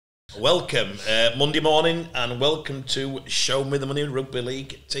Welcome, Monday morning, and welcome to Show Me the Money Rugby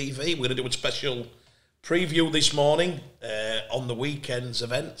League TV. We're going to do a special preview this morning on the weekend's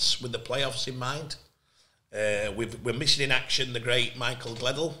events with the playoffs in mind. We're missing in action the great Michael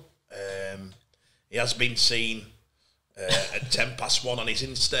Gledel. He has been seen at 1:10 on his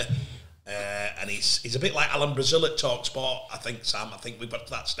Insta, and he's a bit like Alan Brazil at TalkSport, I think, Sam. I think we've got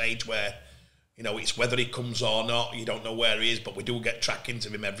to that stage where, you know, it's whether he comes or not. You don't know where he is, but we do get trackings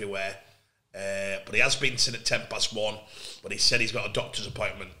of him everywhere. But he has been seen at 1:10, but he said he's got a doctor's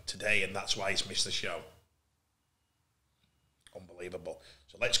appointment today, and that's why he's missed the show. Unbelievable.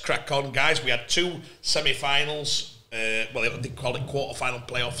 So let's crack on, guys. We had two semi-finals. Well, they call it quarter-final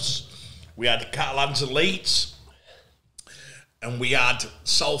playoffs. We had Catalans and Leeds, and we had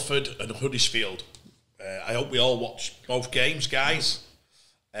Salford and Huddersfield. I hope we all watched both games, guys.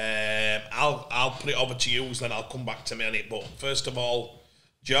 I'll put it over to you, then I'll come back to me on it. But first of all,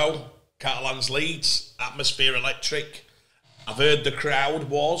 Joe, Catalans Leeds, atmosphere electric. I've heard the crowd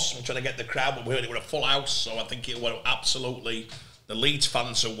was. I'm trying to get the crowd, but we heard it was a full house, so I think it was absolutely. The Leeds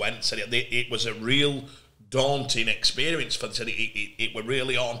fans who went said it was a real daunting experience for them. Said it were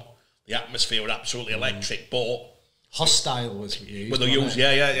really on. The atmosphere was absolutely electric, but hostile was used. Well,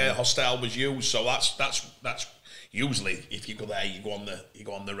 yeah. Hostile was used, so that's. Usually, if you go there, you go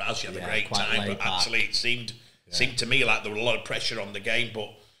on the Raz, you have a great time. But actually, it seemed to me like there was a lot of pressure on the game.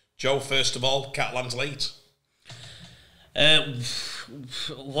 But Joe, first of all, Catalans Leeds.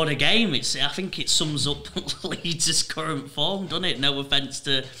 What a game! I think it sums up Leeds' current form, doesn't it? No offence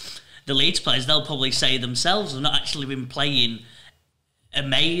to the Leeds players, they'll probably say themselves they've not actually been playing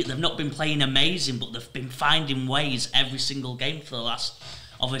amazing. They've not been playing amazing, but they've been finding ways every single game for the last,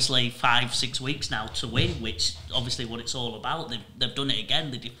 obviously, 5-6 weeks now to win, which obviously what it's all about. They've done it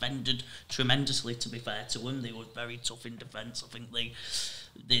again. They defended tremendously, to be fair to them. They were very tough in defence. I think they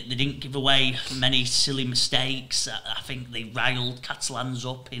didn't give away many silly mistakes. I think they riled Catalans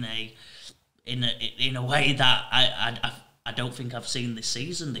up in a way that I don't think I've seen this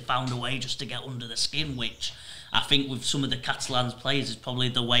season. They found a way just to get under the skin, which I think with some of the Catalans players is probably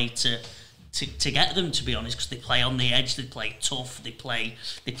the way to get them, to be honest, because they play on the edge, they play tough, they play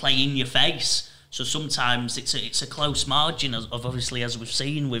in your face. So sometimes it's a close margin, of obviously, as we've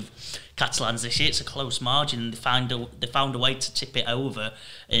seen with Catalans this year, it's a close margin. And they found a way to tip it over,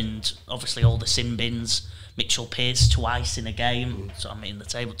 and obviously all the sin bins. Mitchell Pearce twice in a game, so I'm in the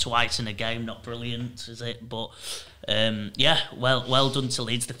table twice in a game. Not brilliant, is it? But well done to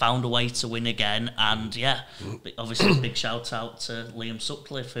Leeds. They found a way to win again, and obviously a big shout out to Liam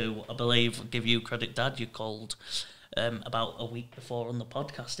Sutcliffe, who I believe, I'll give you credit, Dad, you called about a week before on the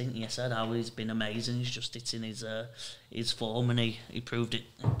podcast, didn't you? You said how he's been amazing. He's just hitting his form, and he proved it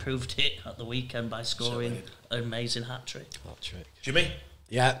at the weekend by scoring an amazing hat trick. Jimmy?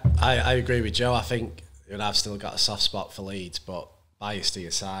 Yeah, I agree with Joe. I think I've still got a soft spot for Leeds, but bias to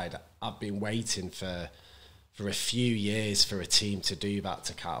your side, I've been waiting for a few years for a team to do that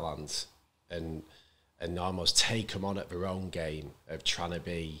to Catalans and almost take them on at their own game of trying to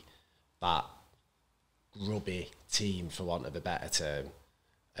be that grubby team, for want of a better term.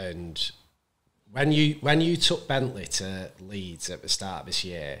 And when you took Bentley to Leeds at the start of this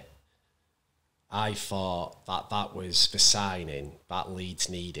year, I thought that was the signing that Leeds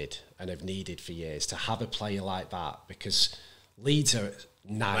needed and have needed for years, to have a player like that, because Leeds are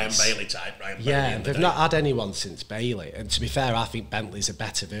nice. Ryan Bailey type, they've not had anyone since Bailey. And to be fair, I think Bentley's a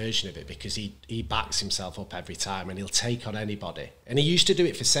better version of it, because he backs himself up every time and he'll take on anybody. And he used to do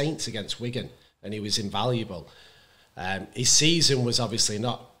it for Saints against Wigan, and he was invaluable. His season was obviously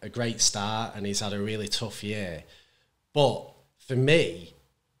not a great start, and he's had a really tough year. But for me,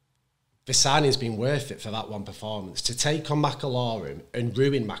 the signing's been worth it for that one performance. To take on McIlaurin and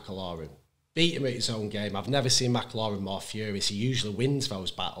ruin McIlaurin, beat him at his own game. I've never seen McIlaurin more furious. He usually wins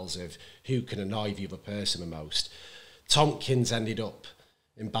those battles of who can annoy the other person the most. Tompkins ended up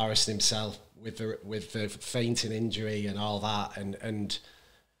embarrassing himself with the fainting injury and all that, and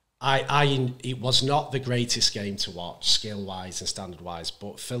it was not the greatest game to watch, skill-wise and standard-wise,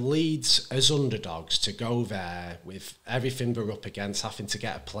 but for Leeds as underdogs to go there with everything they're up against, having to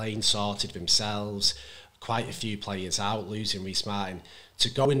get a plane sorted themselves, quite a few players out, losing Reece Martin, to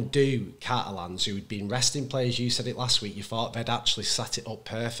go and do Catalans, who had been resting players, you said it last week, you thought they'd actually set it up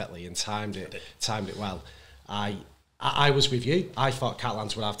perfectly and timed it well. I was with you. I thought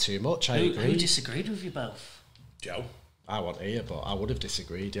Catalans would have too much. I agree. Who disagreed with you both? Joe? I wasn't here, but I would have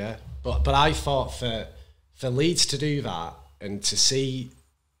disagreed, yeah. But I thought for Leeds to do that and to see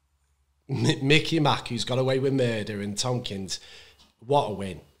Mickey Mack, who's got away with murder, and Tompkins, what a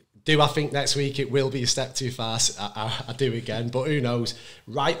win. Do I think next week it will be a step too far? I do again, but who knows?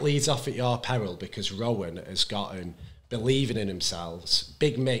 Right leads off at your peril, because Rowan has gotten believing in themselves.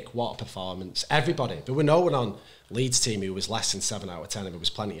 Big Mick, what a performance. Everybody. There were no one on Leeds team who was less than 7 out of 10, and there was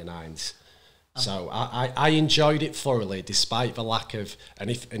plenty of 9s. So I enjoyed it thoroughly, despite the lack of,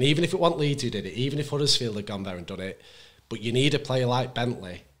 and even if it wasn't Leeds who did it, even if Huddersfield had gone there and done it, but you need a player like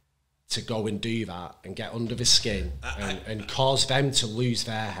Bentley to go and do that and get under the skin and cause them to lose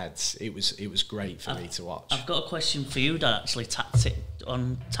their heads. It was great for me to watch. I've got a question for you, Dad, actually,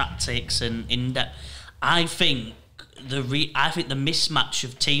 on tactics and in-depth. I think the mismatch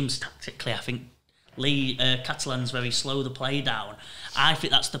of teams tactically, I think Catalan's very slow to play down. I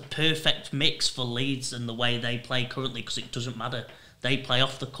think that's the perfect mix for Leeds and the way they play currently, because it doesn't matter. They play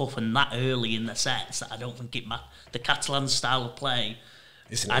off the cuff and that early in the sets that I don't think it matters. The Catalan style of play,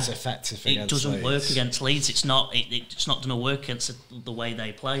 isn't as effective against Leeds. It doesn't work against Leeds. It's not going to work against the way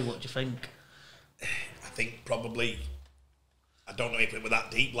they play. What do you think? I think probably, I don't know if it was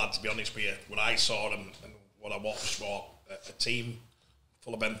that deep, lad, to be honest with you. What I saw and what I watched was a team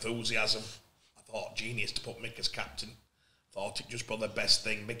full of enthusiasm. I thought genius to put Mick as captain. Thought it just was the best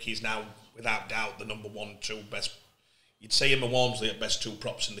thing. Mickey's now, without doubt, the number 1, 2 best. You'd say him and Walmsley are best 2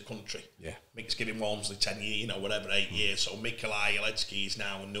 props in the country. Yeah. Mick's giving Walmsley 10 years, whatever, 8 years. So Mikolaj Jelecki is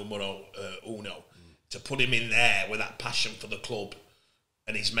now numero uno. To put him in there with that passion for the club,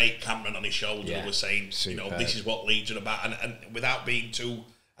 and his mate Cameron on his shoulder was saying, this is what Leeds are about. And without being too,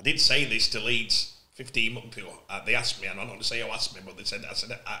 I did say this to Leeds 15 months ago. They asked me, and I'm not going to say who asked me, but I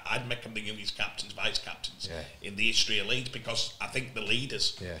said I'd make them the youngest captains, vice captains in the history of Leeds, because I think the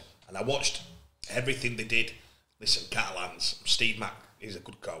leaders. Yeah. And I watched everything they did. Listen, Catalans, Steve Mack is a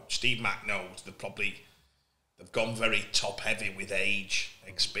good coach. Steve Mack knows they've gone very top heavy with age,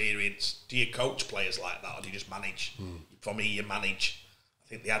 experience. Do you coach players like that, or do you just manage? For me, you manage. I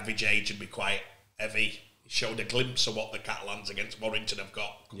think the average age would be quite heavy. He showed a glimpse of what the Catalans against Warrington have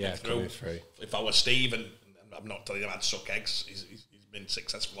got coming through. If I was Steve, and I'm not telling him I'd suck eggs, he's been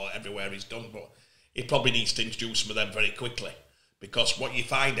successful everywhere he's done, but he probably needs to introduce some of them very quickly. Because what you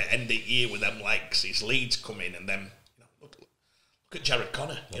find at end of year with them legs is Leeds come in and then, look at Jared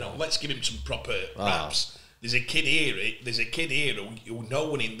Connor. Let's give him some proper raps. There's a kid here who no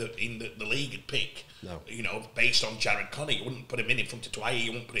one in the league would pick. No. Based on Jared Connor, you wouldn't put him in front of Twaye.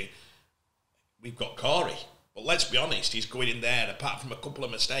 You wouldn't put him. We've got Corey, but let's be honest, he's going in there. Apart from a couple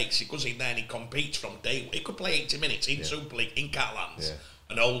of mistakes, he goes in there and he competes from day. He could play 80 minutes in Super League in Catalans.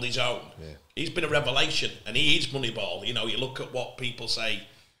 And hold his own. Yeah. He's been a revelation, and he is Moneyball. You look at what people say.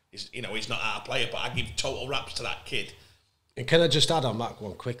 He's not our player, but I give total raps to that kid. And can I just add on that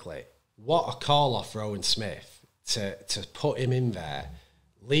one quickly? What a call off Rowan Smith to put him in there,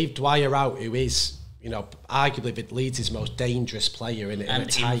 leave Dwyer out, who is arguably Leeds' most dangerous player in a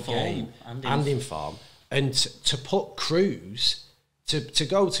tight game and in form, and to put Cruz to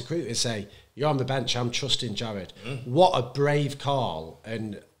go to Cruz and say, you're on the bench, I'm trusting Jared. What a brave call.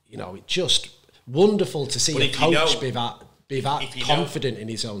 And, just woniful to see a coach be that confident in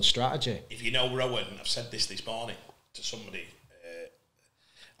his own strategy. If you know Rowan, I've said this morning to somebody,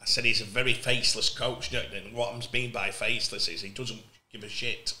 I said he's a very faceless coach. And what I mean by faceless is he doesn't give a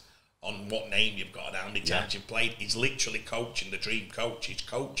shit on what name you've got and how many times you've played. He's literally coaching the dream coach. He's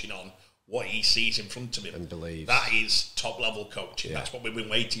coaching on what he sees in front of him. And believes. That is top level coaching. That's what we've been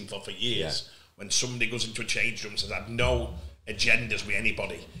waiting for years. When somebody goes into a change room and says, I've no agendas with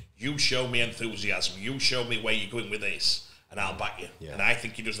anybody. You show me enthusiasm. You show me where you're going with this, and I'll back you. Yeah. And I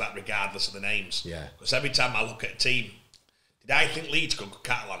think he does that regardless of the names. Because every time I look at a team, did I think Leeds could go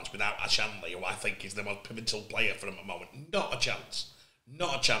Catalans without Ashanley, who I think is the most pivotal player for them at the moment? Not a chance.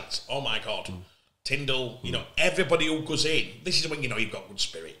 Not a chance. Oh my God. Tyndall, everybody who goes in, this is when you've got good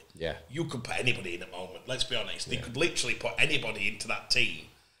spirit. Yeah. You could put anybody in at the moment, let's be honest. They could literally put anybody into that team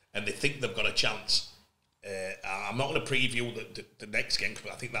and they think they've got a chance. I'm not going to preview the next game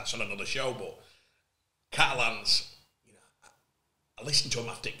because I think that's on another show, but Catalans, I listened to him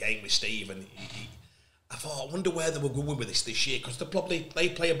after the game with Steve and I thought, I wonder where they were going with this year, because they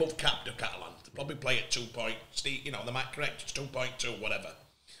play above cap to Catalans. They probably play at 2 point, Steve, they might correct it's 2.2, whatever.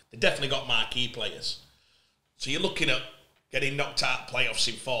 They definitely got marquee players. So you're looking at getting knocked out playoffs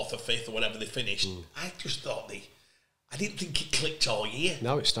in 4th or 5th or whatever they finished. I just thought I didn't think it clicked all year.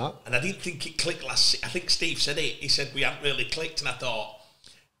 No, it's not. And I didn't think it clicked I think Steve said it. He said we haven't really clicked, and I thought,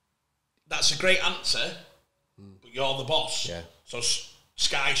 that's a great answer, but you're the boss. Yeah. So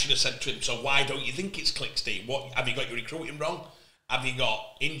Sky should have said to him, so why don't you think it's clicked, Steve? What have you got your recruiting wrong? Have you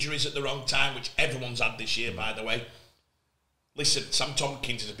got injuries at the wrong time, which everyone's had this year, by the way? Listen, Sam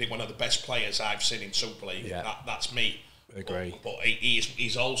Tompkins has been one of the best players I've seen in Super League. Yeah. That's me. Agree. But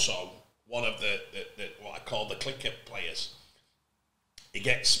he's also one of the what I call the clicker players. He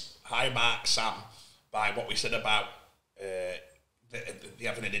gets high marks, Sam, by what we said about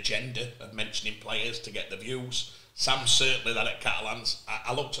having an agenda of mentioning players to get the views. Sam's certainly that at Catalans.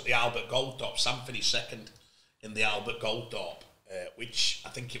 I looked at the Albert Goldthorpe. Sam finished second in the Albert Goldthorpe, which I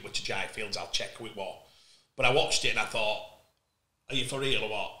think it was to Jai Fields. I'll check who it was. But I watched it and I thought, are you for real or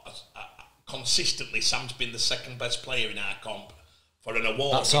what? Consistently, Sam's been the second best player in our comp for an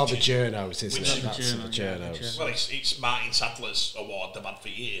award. That's all the journos, isn't it? That's the journos. Well, it's Martin Sadler's award they've had for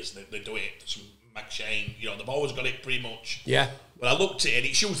years. They do it. Some McShane, they've always got it pretty much. Yeah. But I looked at it.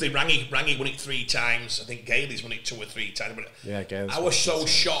 It's usually Rangy won it 3 times. I think Gailey's won it 2 or 3 times. But yeah, Gailey's I was so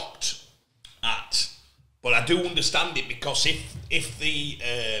shocked at. But I do understand it, because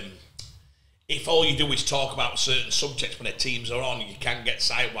if all you do is talk about certain subjects when the teams are on, you can get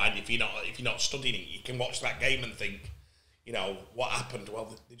sidelined if you're not studying it. You can watch that game and think, what happened?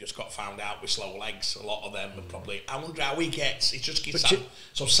 Well, they just got found out with slow legs. A lot of them are probably. I wonder how he gets. It just gives Sam.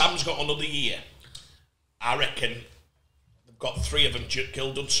 So Sam's got another year. I reckon they've got 3 of them.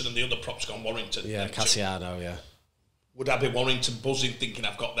 Gil Dudson and the other prop's gone Warrington. Yeah, Cassiano. Yeah. Would I be Warrington buzzing thinking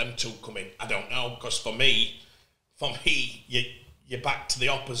I've got them 2 coming? I don't know, because for me, you're back to the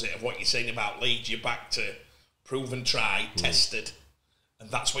opposite of what you're saying about Leeds. You're back to proven, tried, tested, and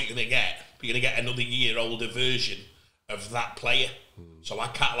that's what you're going to get. But you're going to get another year older version of that player. So our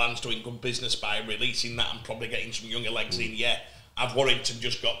Catalan's doing good business by releasing that and probably getting some younger legs in. Yeah, I've Warrington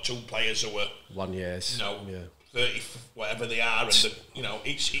just got 2 players who are 1 year, 30, whatever they are, and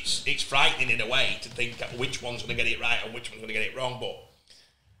it's frightening in a way to think which one's going to get it right and which one's going to get it wrong. But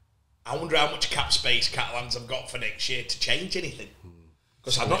I wonder how much cap space Catalans have got for next year to change anything.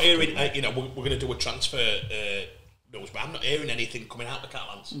 Because I'm not hearing, we're going to do a transfer news, but I'm not hearing anything coming out of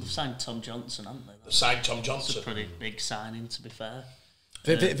Catalans. They've signed Tom Johnson, haven't they? They've signed Tom Johnson. It's a pretty big signing, to be fair.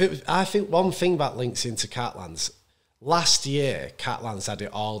 I think one thing that links into Catalans, last year, Catalans had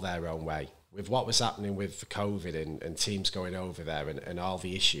it all their own way. With what was happening with COVID and teams going over there and all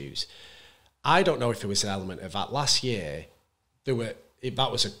the issues. I don't know if there was an element of that. Last year,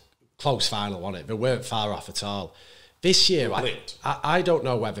 that was a close final, wasn't it? They weren't far off at all. This year, I don't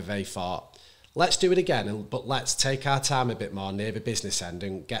know whether they thought, let's do it again, but let's take our time a bit more near the business end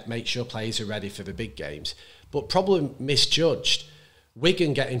and make sure players are ready for the big games. But probably misjudged.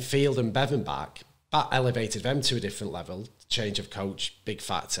 Wigan getting Field and Bevan back, that elevated them to a different level. Change of coach, big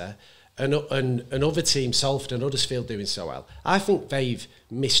factor. And other teams, Salford and Huddersfield, doing so well. I think they've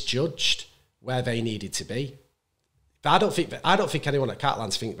misjudged where they needed to be. But I don't think anyone at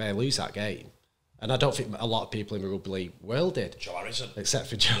Catalans think they lose that game. And I don't think a lot of people in the rugby league world did. Joe Harrison. Except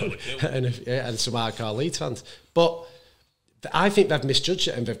for Joe and some hardcore Leeds fans. But I think they've misjudged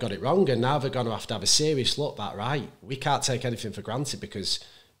it and they've got it wrong. And now they're going to have a serious look back, right? We can't take anything for granted, because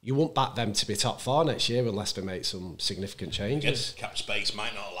you won't back them to be top 4 next year unless they make some significant changes. Cap space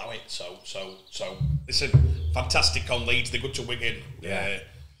might not allow it. So listen, fantastic on Leeds. They're good to Wigan. Yeah.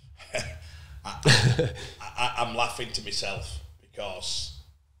 I'm laughing to myself because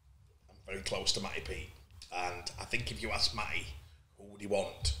I'm very close to Matty Pete, and I think if you asked Matty who would he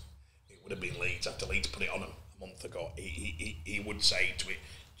want, it would have been Leeds. After Leeds put it on him a month ago, he would say to it,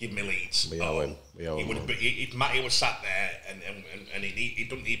 "Give me Leeds." We owe him. If Matty was sat there and he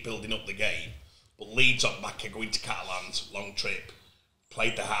doesn't need building up the game, but Leeds on back and going to Catalans, long trip,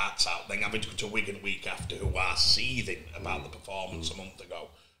 played their hearts out, then having to go to Wigan week after, who are seething about the performance a month ago.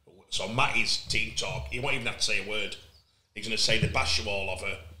 So Matty's team talk, he won't even have to say a word. He's going to say the bash you all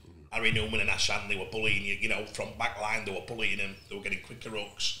over. Harry Newman and Ash Hanley were bullying you, from back line. They were bullying him. They were getting quicker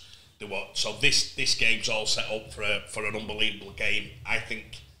hooks. So this game's all set up for an unbelievable game. I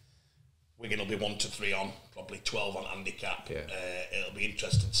think Wigan will be 1-3 on, probably 12 on handicap. Yeah. It'll be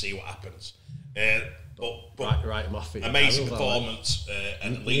interesting to see what happens. But right him off. Amazing performance.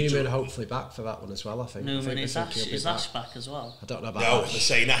 And Newman hopefully back for that one as well. I think. Newman is Ash back as well. I don't know about. No, they're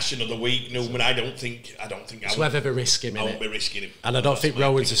saying Ash another week. Newman, I don't think. It's whether they risk him. I won't be risking him. And I don't think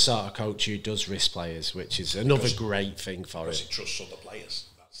Rowan's the sort of coach who does risk players, which is another great thing for him. Because he trusts other players.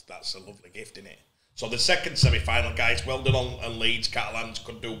 That's a lovely gift, isn't it? So the second semi-final, guys, well done on Leeds. Catalans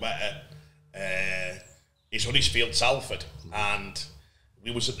could do better. It's Huddersfield Salford, and we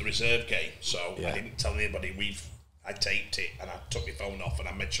was at the reserve game, so I didn't tell anybody. I taped it and I took my phone off and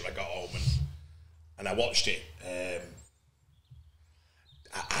I made sure I got home and I watched it.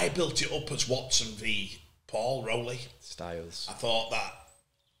 I built it up as Watson v Paul Rowley. Styles. I thought that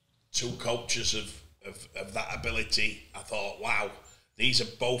 2 coaches of that ability. I thought, wow, these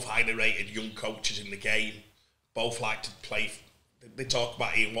are both highly rated young coaches in the game. Both like to play. They talk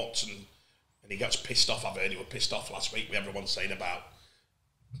about Ian Watson and he gets pissed off. I've heard he was pissed off last week with everyone saying about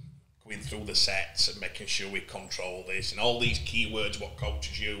going through the sets and making sure we control this and all these keywords what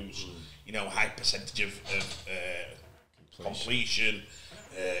coaches use. You know, high percentage of completion,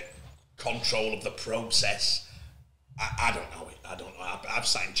 control of the process. I don't know it. I don't know. I've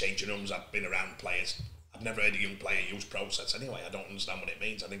sat in changing rooms. I've been around players. I've never heard a young player use process anyway. I don't understand what it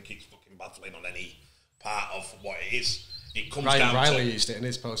means. I think it's fucking baffling on any part of what it is. It comes down Riley to... used it in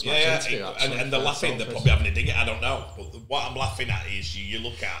his post-match interview, and they're laughing. They're probably having a dig it. I don't know. But what I'm laughing at is you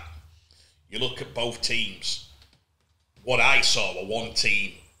look at both teams. What I saw were one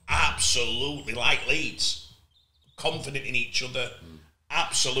team absolutely like Leeds, confident in each other,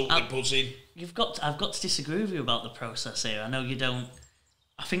 absolutely buzzing. I've got to disagree with you about the process here. I know you don't.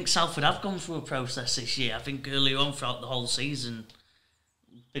 I think Salford have gone through a process this year. I think earlier on throughout the whole season,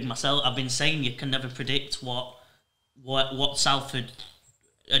 I've been saying you can never predict what Salford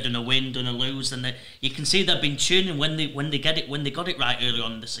are going to win, going to lose, and you can see they've been tuning when they got it right early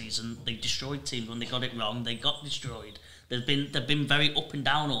on in the season. They destroyed teams. When they got it wrong, they got destroyed. They've been very up and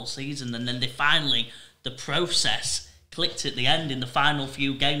down all season, and then the process clicked at the end in the final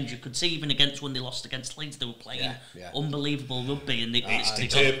few games. You could see even when they lost against Leeds, they were playing unbelievable rugby, and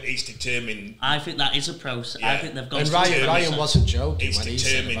it's determined. I think that is a process. I think they've got. And Ryan wasn't joking. It's when he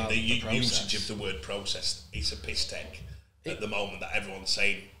said determined about the process. usage of the word process. It's a piss take at the moment that everyone's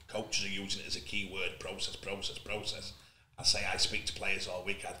saying coaches are using it as a key word. Process. I say I speak to players all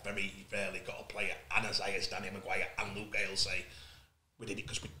week. I've very rarely got a player, Anna Zayas, Danny Maguire, and Luke Gale say we did it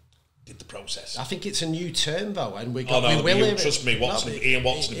because we did the process. I think it's a new term though, and we trust me. Ian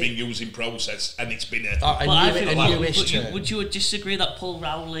Watson has been using process, and it's been a newish term. Would you disagree that Paul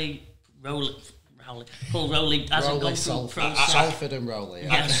Rowley hasn't gone through process? Salford and Rowley.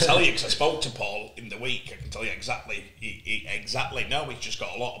 I can tell you because I spoke to Paul in the week. I can tell you exactly. Exactly. No, he's just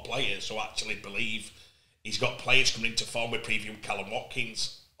got a lot of players who actually believe he's got players coming into form. We previewed Callum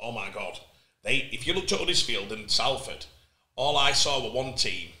Watkins. Oh my God! If you looked at Huddersfield and Salford, all I saw were one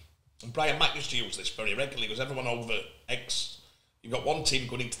team. And Brian Mack used to use this very regularly because everyone over X, you've got one team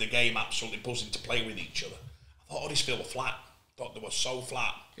going into the game absolutely buzzing to play with each other. I thought Huddersfield were flat. I thought they were so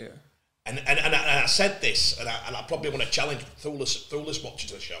flat. Yeah. And I said this, and I probably want to challenge Thulis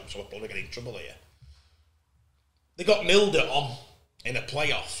watching the show, so I'll probably get in trouble here. They got nil'd on in a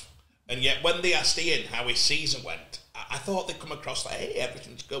playoff, and yet when they asked Ian how his season went, I thought they'd come across like, hey,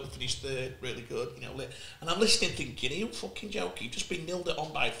 everything's good, finished third, really good, you know. And I'm listening thinking, are you fucking joking? You've just been nil'd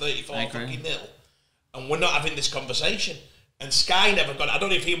on by 34 fucking nil, and we're not having this conversation. And Sky never got. I don't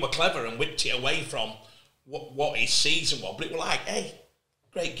know if Ian were clever and whipped it away from what his season was, but it was like, hey,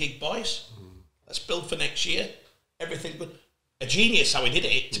 great gig, boys. Let's build for next year. Everything good. A genius how he did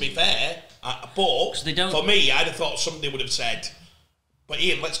it, to be fair. But for me, I'd have thought somebody would have said, but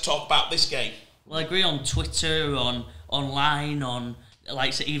Ian, let's talk about this game. Well, I agree on Twitter, online,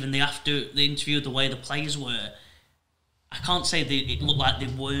 even after the interview, the way the players were. I can't say it looked like they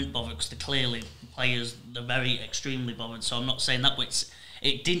weren't bothered because clearly the players, they're very extremely bothered. So I'm not saying that, but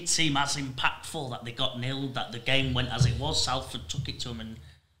it didn't seem as impactful that they got nil'd, that the game went as it was. Salford took it to them and,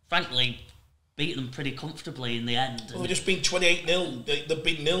 frankly, beat them pretty comfortably in the end. Well, they've just been 28-0. They've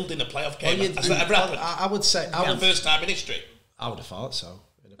been nil'd in a playoff game. Has that ever happened? I would say... the first time in history? I would have thought so,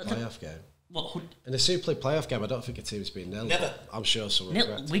 in a playoff game. What? In a Super League playoff game, I don't think a team's been nil'd. Never. I'm sure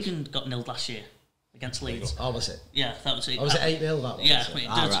someone... Wigan got nil'd last year against Leeds. Oh, was it? Yeah, that was it. Oh, was it 8-0 that one? Yeah,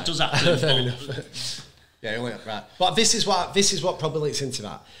 it does happen. Fair enough. Yeah, only right. But this is what probably leads into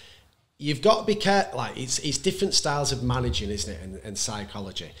that. You've got to be careful. Like it's different styles of managing, isn't it, and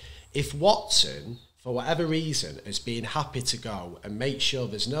psychology. If Watson, for whatever reason, has been happy to go and make sure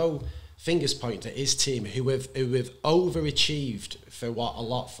there's no fingers pointing at his team who have overachieved for what a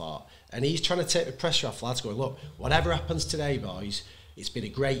lot thought, and he's trying to take the pressure off lads, going, look, whatever happens today, boys, it's been a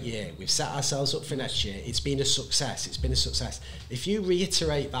great year. We've set ourselves up for next year. It's been a success. If you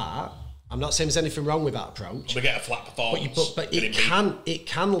reiterate that, I'm not saying there's anything wrong with that approach. We get a flat performance. But it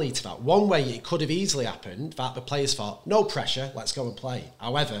can lead to that. One way it could have easily happened that the players thought, no pressure, let's go and play.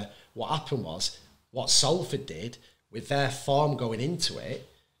 However, what happened was what Salford did with their form going into it.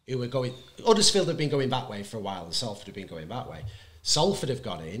 Huddersfield have been going that way for a while, and Salford have been going that way. Salford have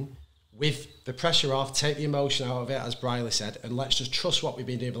gone in with the pressure off, take the emotion out of it, as Briley said, and let's just trust what we've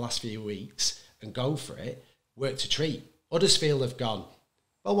been doing the last few weeks and go for it. Work to treat. Huddersfield have gone,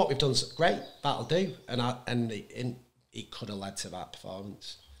 well, what we've done's great, that'll do, and it could have led to that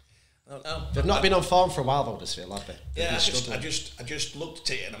performance. They've not been on form for a while, though, Huddersfield, have they? Yeah, I just looked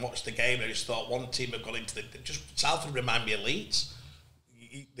at it and I watched the game and I just thought one team have gone into Salford remind me of Leeds.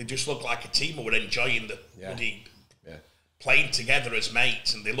 They just look like a team who were enjoying the playing together as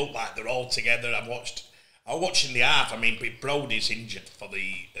mates, and they look like they're all together. I was watching the half. I mean, Brody's injured for the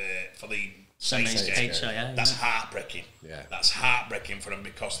Saints game. That's heartbreaking. Yeah, that's heartbreaking for him,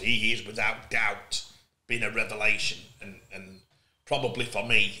 because he is without doubt been a revelation, and probably for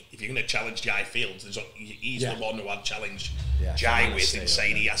me, if you're going to challenge Jai Fields, he's the one who I'd challenge Jai with, and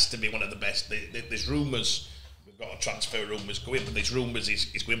saying he has to be one of the best. There's rumours. Got a transfer rumours going, but there's rumours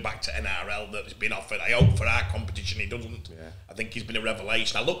he's going back to NRL, that he's been offered. I hope for our competition he doesn't. I think he's been a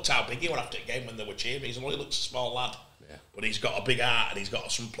revelation. I looked how big he was after the game when they were cheering. He's only looks a small lad, but he's got a big heart and he's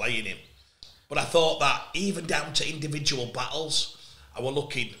got some play in him. But I thought that even down to individual battles, I were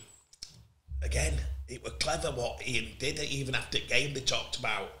looking again. It was clever what Ian did. Even after the game, they talked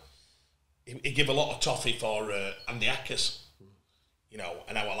about he gave a lot of toffee for Andy Ackers. You know,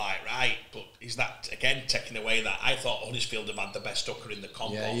 and I was like, right, but is that again taking away that I thought Huddersfield have had the best hooker in the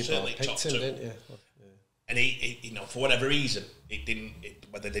comp, certainly top two. Didn't you? And he, you know, for whatever reason, it didn't.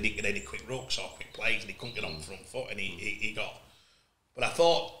 Whether they didn't get any quick rooks or quick plays, and he couldn't get on the front foot, and he got. But I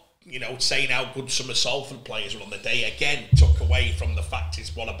thought, you know, saying how good some of Salford players were on the day again took away from the fact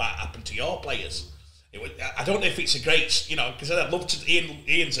is what about happened to your players. It was, I don't know if it's a great, you know, because I'd love to.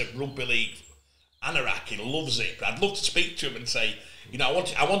 Ian's a rugby league anorak, he loves it, but I'd love to speak to him and say, you know,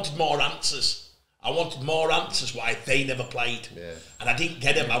 I wanted more answers. I wanted more answers why they never played. And I didn't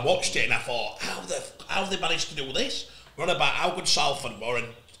get them. I watched it and I thought, how have they managed to do this? We're on about how good Salford were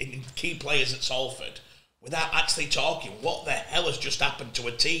and key players at Salford without actually talking what the hell has just happened to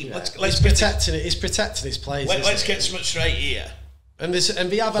a team. Let's protecting it. He's protecting his players. Let's get something straight here. And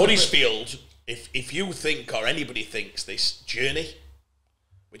we have Huddersfield, if you think or anybody thinks this journey,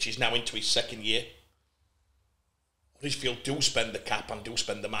 which is now into his second year, Huddersfield do spend the cap and do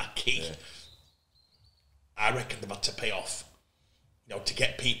spend the marquee. I reckon they've had to pay off. You know, to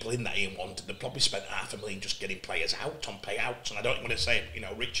get people in that Ian wanted, they've probably spent $500,000 just getting players out on payouts. And I don't want to say, you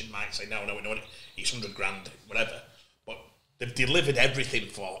know, Richard might say, no, it's 100 grand, whatever. But they've delivered everything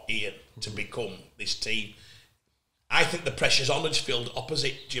for Ian to become this team. I think the pressure's on Huddersfield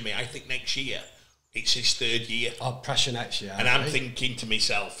opposite, Jimmy. I think next year, it's his third year. Oh, pressure next year. And I'm thinking to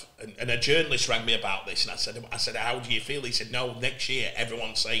myself, and a journalist rang me about this, and I said, how do you feel? He said, no, next year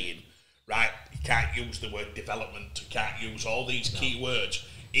everyone's saying, right, you can't use the word development, you can't use all these key words.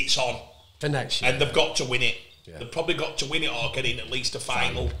 It's on. For next year. And they've got to win it. They've probably got to win it or get in at least a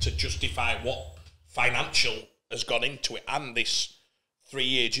final to justify what financial has gone into it and this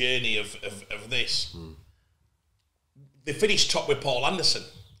 3-year journey of this. They finished top with Paul Anderson.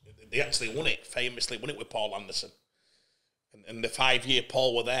 They actually won it, famously won it with Paul Anderson. And the 5-year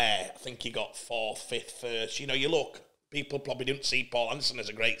Paul were there, I think he got 4th, 5th, 1st. You know, you look, people probably didn't see Paul Anderson as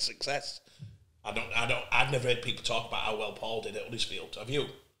a great success. I've never heard people talk about how well Paul did at Huddersfield. Have you?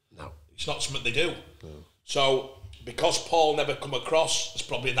 No. It's not something they do. No. So, because Paul never come across as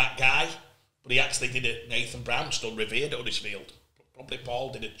probably that guy, but he actually did it, Nathan Brown still revered at Huddersfield. Probably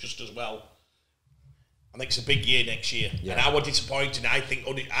Paul did it just as well. I think it's a big year next year, and I was disappointed. I think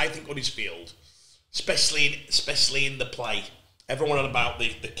Huddersfield, especially in the play, everyone on about the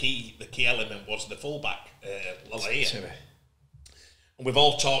key element was the fullback, Lalea. And we've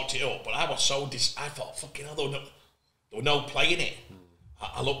all talked it up, but I was so I thought, fucking hell, there were no play in it.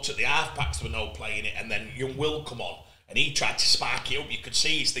 I looked at the half-backs, there were no play in it, and then young Will come on, and he tried to spark it up. You could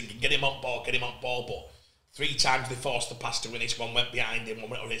see he's thinking, get him on ball, but 3 times they forced the pass to Winnis, one went behind him, one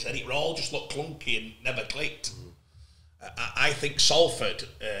went on his head. It all just looked clunky and never clicked. I think Salford,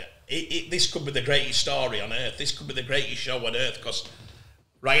 this could be the greatest story on earth. This could be the greatest show on earth, because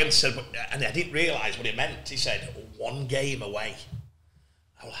Ryan said, and I didn't realise what it meant. He said, 1 game away.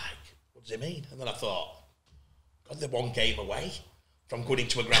 I was like, what does it mean? And then I thought, God, they're 1 game away from going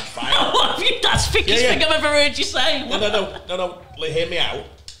into a grand final. That's the biggest thing I've ever heard you say. No. Hear me out.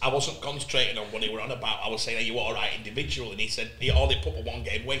 I wasn't concentrating on what he were on about. I was saying, are you all right individual? And he said, they put a 1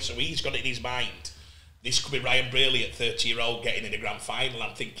 game away. So he's got it in his mind. This could be Ryan Braley at 30-year-old getting in the grand final.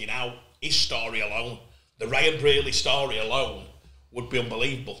 I'm thinking, how his story alone, the Ryan Braley story alone, would be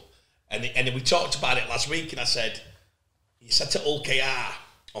unbelievable. And we talked about it last week, and I said, you said to LKR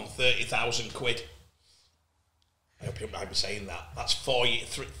on 30,000 quid. I hope you don't mind me saying that. That's 4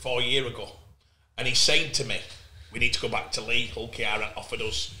 years ago. And he's saying to me, we need to go back to Lee. LKR offered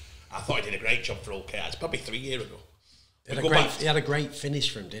us. I thought he did a great job for LKR. It's probably 3 years ago. He had a great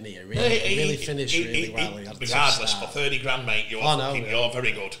finish from him, didn't he? He really finished really well. Regardless, for 30 grand, mate, you're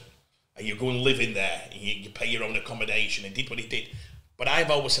very good. And you go and live in there. And you pay your own accommodation. And did what he did. But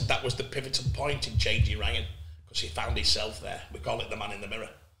I've always said that was the pivotal point in changing Ryan, because he found himself there. We call it the man in the mirror.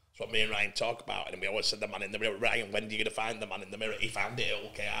 That's what me and Ryan talk about. And we always said the man in the mirror. Ryan, when are you going to find the man in the mirror? He found it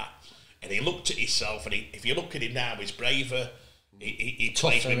at LKR. and he looked at himself, and if you look at him now, he's braver. He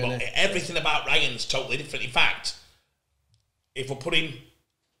plays Tougher, with more. Everything about Ryan's totally different. In fact, if we're putting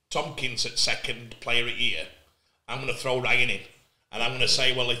Tompkins at second player of the year, I'm going to throw Ryan in, and I'm going to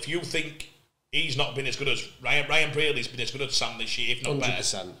say, well, if you think he's not been as good as Ryan Braley's been as good as Sam this year, if not 100%,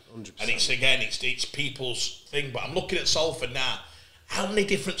 better. 100%. And it's people's thing. But I'm looking at Salford now. How many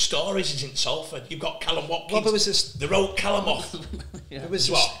different stories is in Salford? You've got Callum Watkins. Well, there was this. They wrote Callum off. There was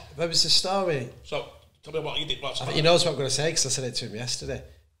a story. So tell me what you did. I think he knows what I'm going to say because I said it to him yesterday.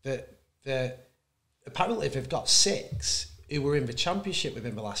 That apparently they've got 6 who were in the championship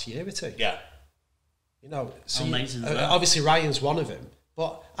within the last year or 2. Yeah. You know, so amazing. Obviously Ryan's one of them,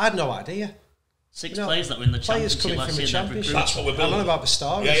 but I had no idea. 6 players that were in the championship last year. That's what we're building. I'm on about the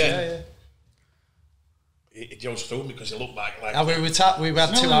stories. Yeah. It goes through because he looked like. We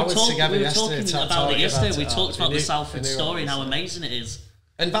had 2 hours together yesterday. We were talking about it yesterday. We talked about the Salford story and how amazing it is.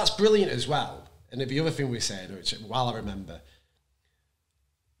 And that's brilliant as well. And the other thing we're saying, which while I remember,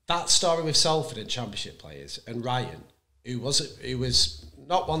 that story with Salford and championship players and Ryan, who was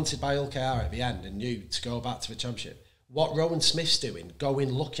not wanted by LKR at the end and knew to go back to the championship. What Rowan Smith's doing, going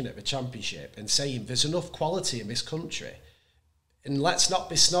looking at the championship and saying there's enough quality in this country, and let's not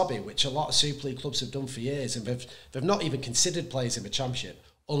be snobby, which a lot of Super League clubs have done for years, and they've not even considered players in the championship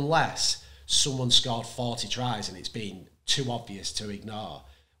unless someone scored 40 tries and it's been too obvious to ignore.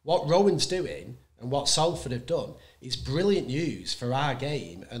 What Rowan's doing and what Salford have done is brilliant news for our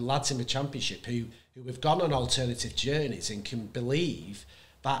game and lads in the championship who have gone on alternative journeys and can believe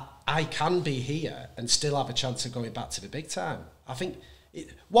that I can be here and still have a chance of going back to the big time. I think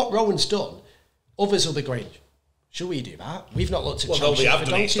what Rowan's done, others will be going, should we do that? We've not looked at championship they have for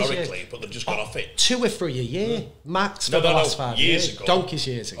done it donkeys historically, years. but they've just gone off it. 2 or 3 a year, max for the last 5 years. Ago. Donkeys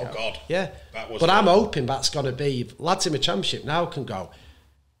years ago. Oh, God. Yeah. But I'm hoping that's going to be, lads in the championship now can go,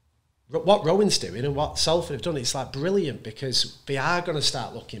 what Rowan's doing and what Salford have done, it's like brilliant because they are going to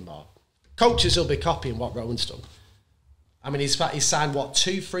start looking more. Coaches will be copying what Rowan's done. I mean, he's signed,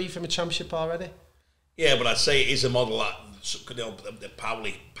 2-3 from a championship already? Yeah, but I'd say it is a model that, the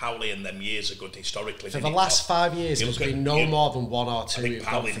Powley and them years are good historically. For the last 5 years, there's been no more than 1 or 2 who've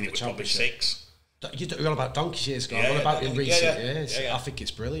gone from the championship. Probably 6. You're on about donkeys years ago, what about in recent years? I think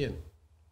it's brilliant.